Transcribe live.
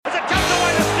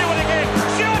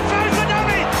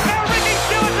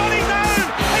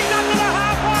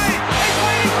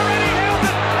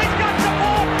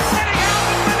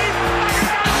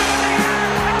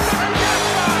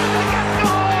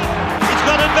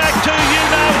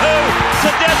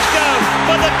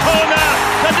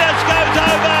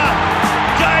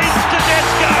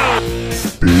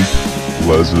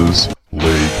Les's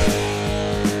League.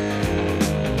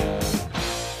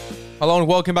 Hello and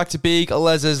welcome back to Big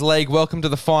Les's League. Welcome to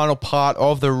the final part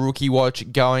of the Rookie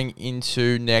Watch going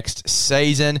into next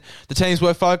season. The teams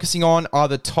we're focusing on are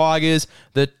the Tigers,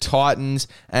 the Titans,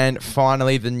 and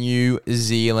finally the New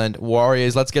Zealand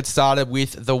Warriors. Let's get started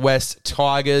with the West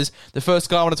Tigers. The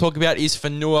first guy I want to talk about is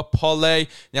Fonua Pole.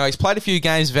 Now, he's played a few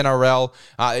games of NRL.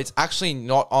 It's actually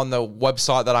not on the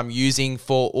website that I'm using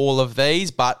for all of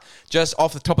these, but just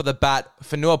off the top of the bat,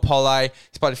 Fonua Pole,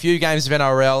 he's played a few games of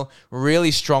NRL, really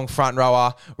strong front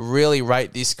rower, really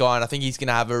rate this guy, and I think he's going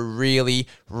to have a really,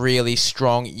 really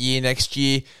strong year next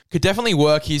year. Could definitely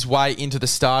work his way into the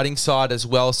starting side as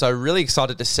well, so really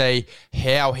excited to see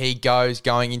how he goes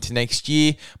going into next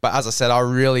year. But as I said, I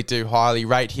really do highly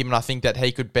rate him, and I think that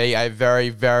he could be a very,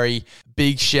 very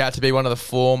big shout to be one of the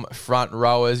form front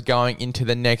rowers going into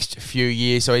the next few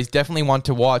years. So he's definitely one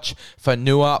to watch.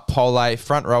 Fonua Pole,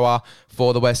 front rower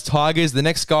for the West Tigers. The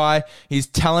next guy is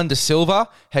Talon De Silva.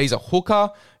 He's a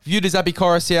hooker, viewed as Api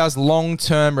Koroisau's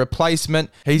long-term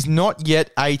replacement. He's not yet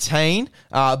 18,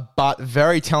 but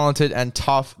very talented and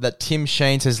tough that Tim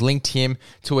Sheens has linked him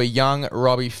to a young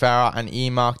Robbie Farah and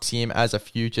earmarked him as a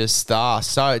future star.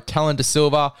 So Talon De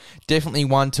Silva, definitely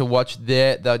one to watch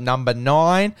there. The number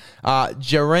 9,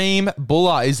 Jareem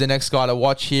Buller is the next guy to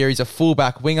watch here. He's a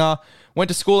fullback winger. Went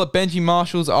to school at Benji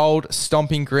Marshall's old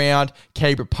stomping ground,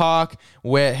 Cabra Park,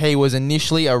 where he was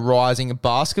initially a rising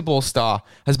basketball star.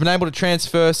 Has been able to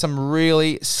transfer some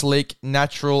really slick,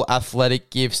 natural athletic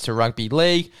gifts to rugby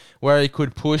league, where he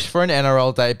could push for an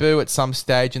NRL debut at some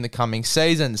stage in the coming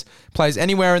seasons. Plays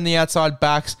anywhere in the outside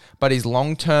backs, but his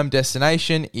long-term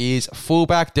destination is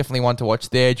fullback. Definitely one to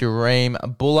watch there.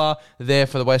 Jareem Buller there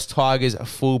for the West Tigers, a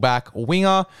fullback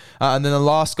winger. And then the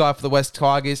last guy for the West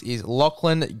Tigers is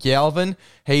Lachlan Galvin.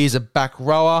 He is a back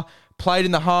rower. Played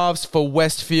in the halves for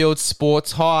Westfield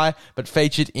Sports High, but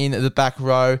featured in the back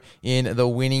row in the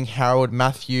winning Harold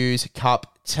Matthews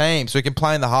Cup team. So he can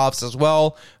play in the halves as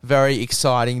well. Very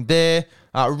exciting there.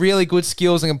 Really good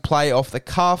skills and can play off the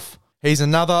cuff. He's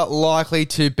another likely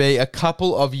to be a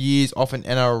couple of years off an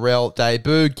NRL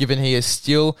debut, given he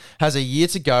still has a year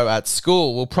to go at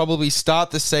school. Will probably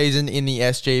start the season in the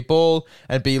SG Ball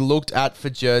and be looked at for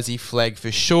jersey flag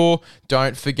for sure.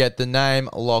 Don't forget the name,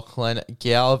 Lachlan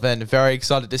Galvin. Very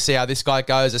excited to see how this guy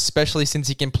goes, especially since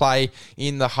he can play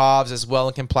in the halves as well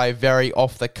and can play very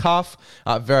off the cuff.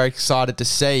 Very excited to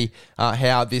see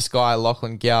how this guy,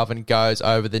 Lachlan Galvin, goes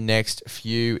over the next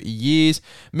few years.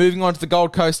 Moving on to the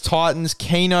Gold Coast Titans.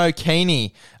 Keno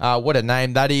Keeney, what a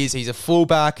name that is. He's a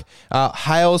fullback,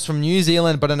 hails from New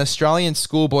Zealand, but an Australian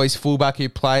schoolboys fullback who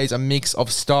plays a mix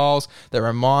of styles that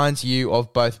reminds you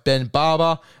of both Ben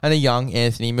Barber and a young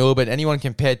Anthony Milburn. Anyone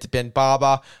compared to Ben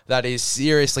Barber, that is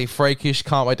seriously freakish.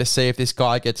 Can't wait to see if this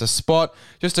guy gets a spot.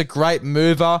 Just a great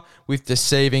mover with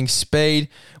deceiving speed.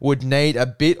 Would need a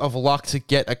bit of luck to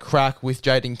get a crack with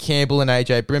Jaden Campbell and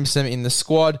AJ Brimson in the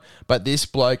squad, but this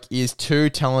bloke is too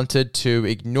talented to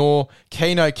ignore.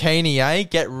 Keno Keeney,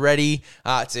 get ready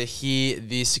to hear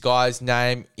this guy's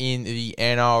name in the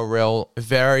NRL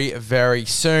very, very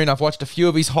soon. I've watched a few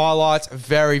of his highlights.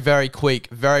 Very, very quick.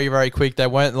 Very, very quick. They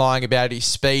weren't lying about his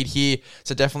speed here,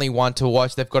 so definitely one to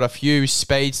watch. They've got a few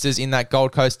speedsters in that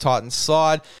Gold Coast Titans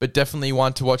side, but definitely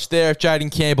one to watch there. If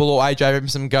Jaden Campbell or AJ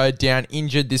Brimson go down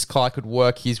injured, this guy could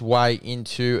work his way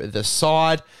into the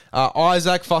side.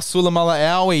 Isaac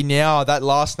Fasulamala-Aui. Now, that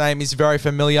last name is very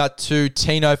familiar to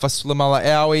Tino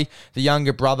Fasulamala-Aui, the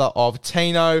younger brother of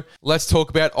Tino. Let's talk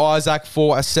about Isaac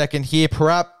for a second here.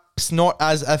 Perhaps not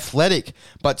as athletic,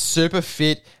 but super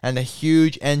fit and a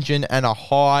huge engine and a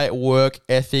high work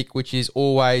ethic, which is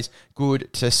always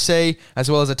good to see, as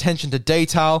well as attention to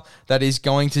detail that is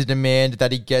going to demand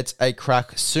that he gets a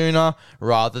crack sooner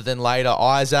rather than later.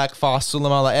 Isaac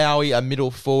Fasulamala-Aui, a middle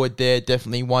forward there,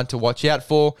 definitely one to watch out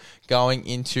for going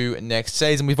into next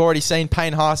season. We've already seen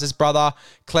Payne Haas's brother,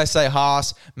 Klese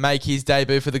Haas, make his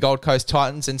debut for the Gold Coast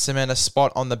Titans and cement a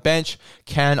spot on the bench.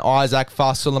 Can Isaac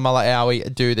Fasulamala-Aui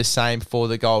do the same for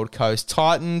the Gold Coast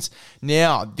Titans?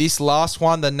 Now, this last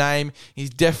one, the name is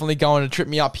definitely going to trip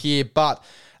me up here, but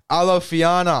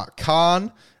Alofiana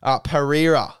Khan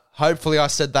Pereira. Hopefully I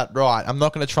said that right. I'm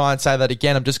not going to try and say that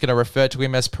again. I'm just going to refer to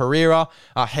him as Pereira.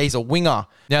 He's a winger.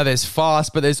 Now, there's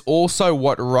fast, but there's also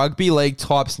what rugby league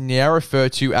types now refer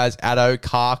to as Addo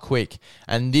Car Quick.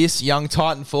 And this young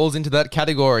Titan falls into that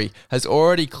category. Has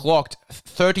already clocked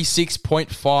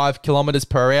 36.5 kilometers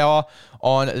per hour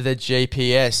on the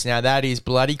GPS. Now, that is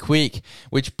bloody quick,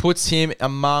 which puts him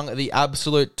among the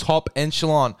absolute top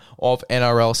echelon of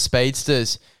NRL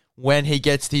speedsters. when he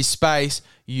gets his space,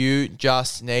 you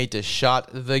just need to shut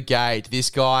the gate. This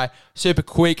guy, super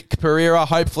quick, Pereira.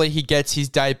 Hopefully he gets his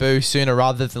debut sooner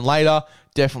rather than later.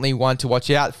 Definitely one to watch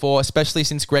out for, especially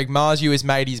since Greg Marzhew has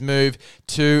made his move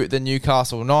to the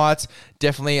Newcastle Knights.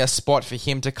 Definitely a spot for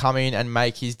him to come in and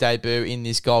make his debut in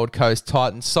this Gold Coast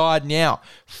Titans side. Now,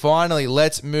 finally,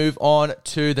 let's move on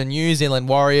to the New Zealand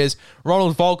Warriors.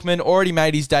 Ronald Volkman already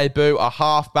made his debut. A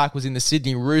halfback, was in the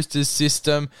Sydney Roosters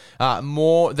system.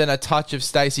 More than a touch of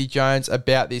Stacey Jones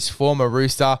about this former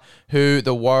Rooster, who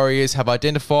the Warriors have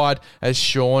identified as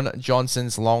Sean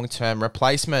Johnson's long-term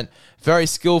replacement. Very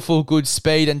skillful, good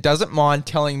speed, and doesn't mind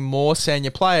telling more senior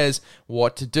players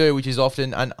what to do, which is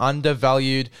often an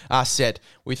undervalued asset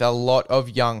with a lot of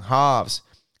young halves.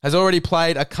 Has already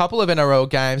played a couple of NRL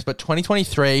games, but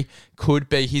 2023 could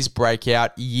be his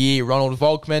breakout year. Ronald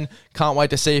Volkman, can't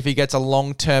wait to see if he gets a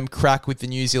long-term crack with the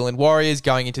New Zealand Warriors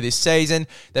going into this season.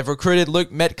 They've recruited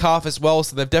Luke Metcalf as well,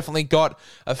 so they've definitely got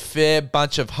a fair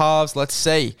bunch of halves. Let's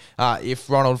see if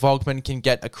Ronald Volkman can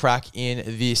get a crack in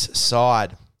this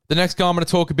side. The next guy I'm going to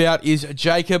talk about is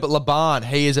Jacob Laban.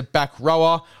 He is a back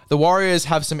rower. The Warriors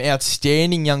have some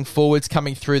outstanding young forwards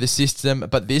coming through the system,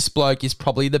 but this bloke is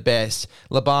probably the best.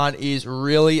 Laban is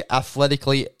really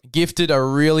athletically gifted, a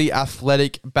really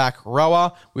athletic back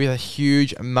rower with a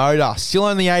huge motor. Still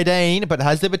only 18, but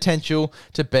has the potential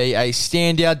to be a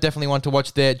standout. Definitely one to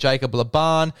watch there, Jacob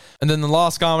Laban. And then the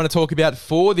last guy I'm going to talk about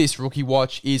for this rookie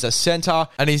watch is a centre,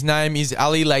 and his name is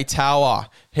Ali Leitawa.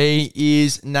 He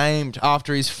is named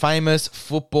after his famous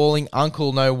footballing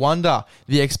uncle. No wonder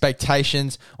the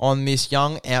expectations on this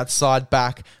young outside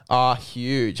back are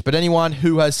huge. But anyone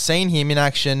who has seen him in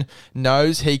action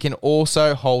knows he can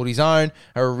also hold his own,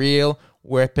 a real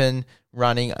weapon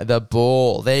running the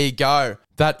ball. There you go.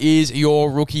 That is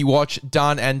your rookie watch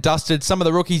done and dusted. Some of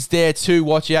the rookies there to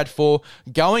watch out for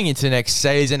going into next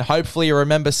season. Hopefully you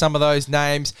remember some of those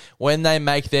names when they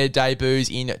make their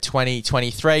debuts in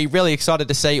 2023. Really excited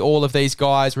to see all of these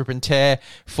guys rip and tear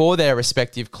for their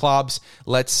respective clubs.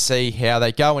 Let's see how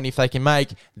they go and if they can make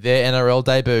their NRL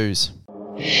debuts.